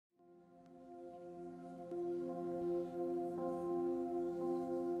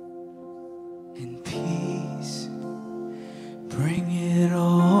and peace. Bring it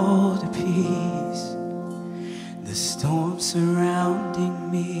all to peace. The storm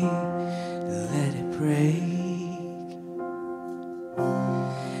surrounding me, let it break.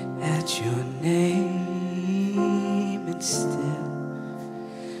 At your name and still,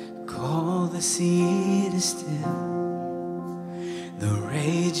 call the sea to still, the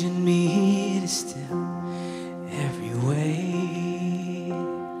rage in me to still every wave.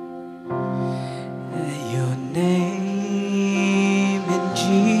 At your name and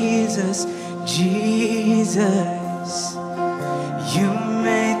Jesus, Jesus, you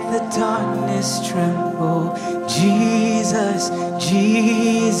make the darkness tremble. Jesus,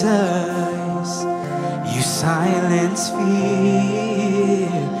 Jesus, you silence fear.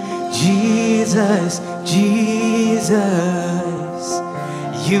 Jesus, Jesus,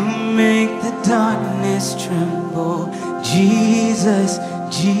 you make the darkness tremble. Jesus,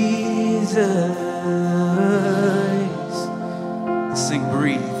 Jesus. Sing,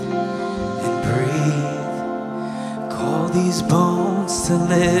 breathe and breathe. Call these bones to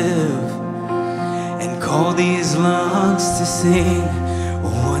live, and call these lungs to sing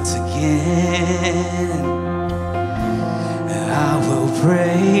once again. I will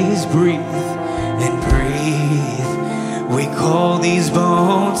praise, breathe and breathe. We call these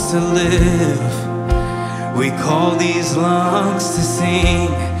bones to live, we call these lungs to sing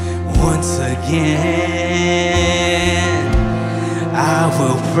once again. I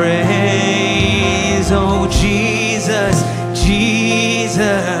will praise, oh Jesus, Jesus,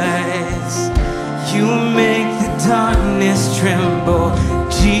 you make the darkness tremble.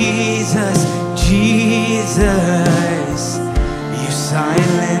 Jesus, Jesus, you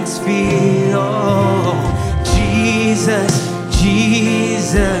silence fear. Oh, Jesus,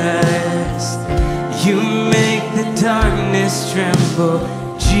 Jesus, you make the darkness tremble.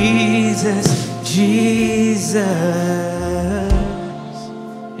 Jesus, Jesus.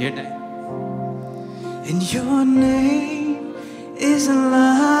 Your name. And your name is a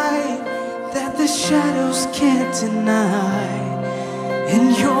light that the shadows can't deny.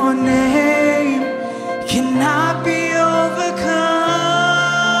 And your name cannot be overcome.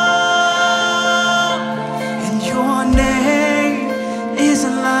 And your name is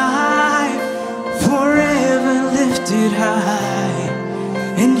alive, forever lifted high.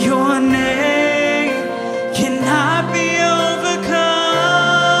 And your name cannot be overcome.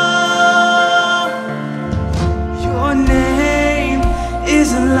 Your name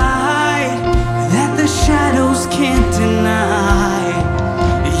is a light that the shadows can't deny.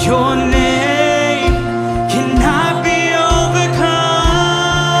 Your name cannot be overcome.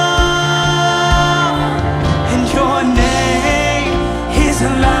 And your name is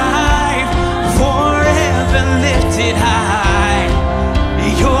alive, forever lifted high.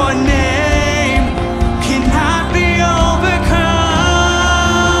 Your name cannot be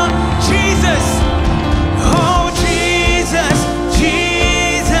overcome. Jesus, oh Jesus,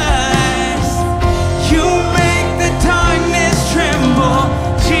 Jesus, you make the darkness tremble.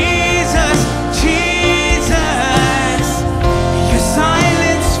 Jesus, Jesus, you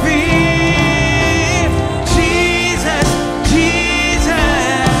silence fear. Jesus,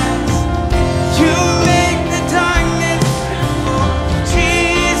 Jesus, you make the darkness tremble.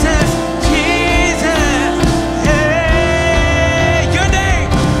 Jesus, Jesus, hey, your name.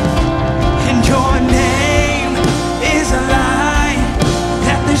 And your name is a light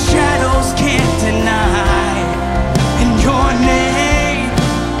that the shadows can't deny. And your name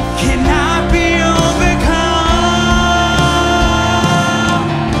cannot be overcome.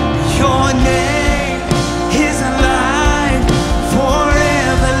 Your name is alive,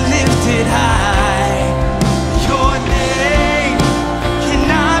 forever lifted high. Your name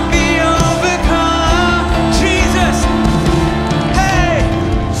cannot be overcome. Jesus, hey,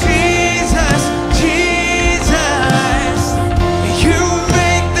 Jesus, Jesus, you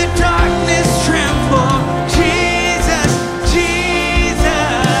make the darkness tremble. Jesus,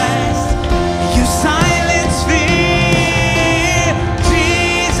 Jesus, you silence fear.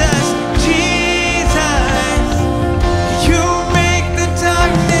 Jesus, Jesus, you make the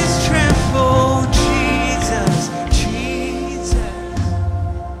darkness tremble. Jesus, Jesus.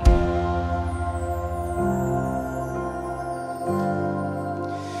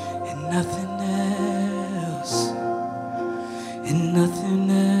 And nothing else, and nothing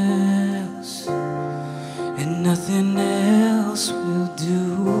else, and nothing else will do.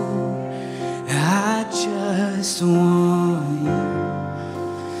 I just want you,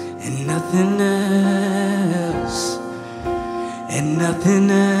 and nothing else, and nothing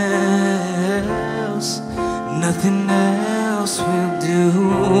else, nothing else will do.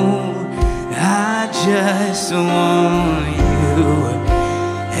 I I just want you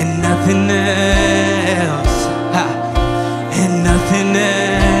and nothing else, and nothing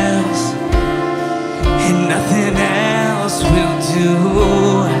else, and nothing else will do.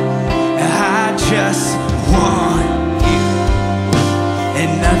 I just want you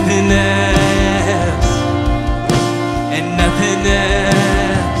and nothing else, and nothing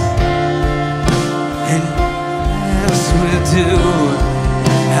else, and else will do.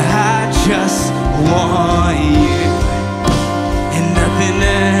 I just want you and nothing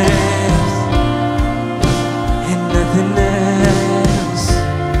else, and nothing else,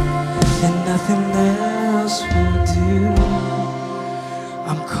 and nothing else will do.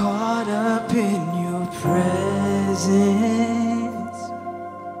 I'm caught up in your presence.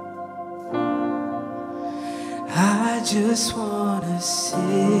 I just wanna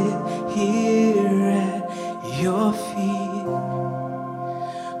sit here at your feet.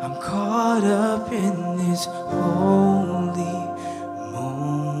 I'm caught up in this holy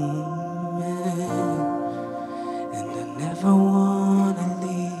moment, and I never wanna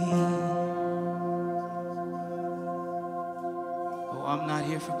leave. Oh, I'm not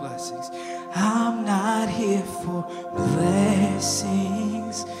here for blessings. I'm not here for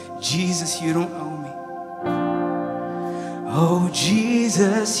blessings. Jesus, you don't owe me. Oh,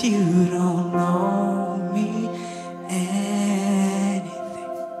 Jesus, you don't owe me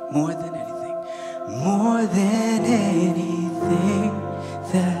anything, more than anything, more than anything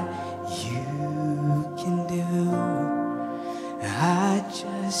that you can do. I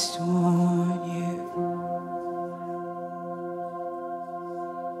just want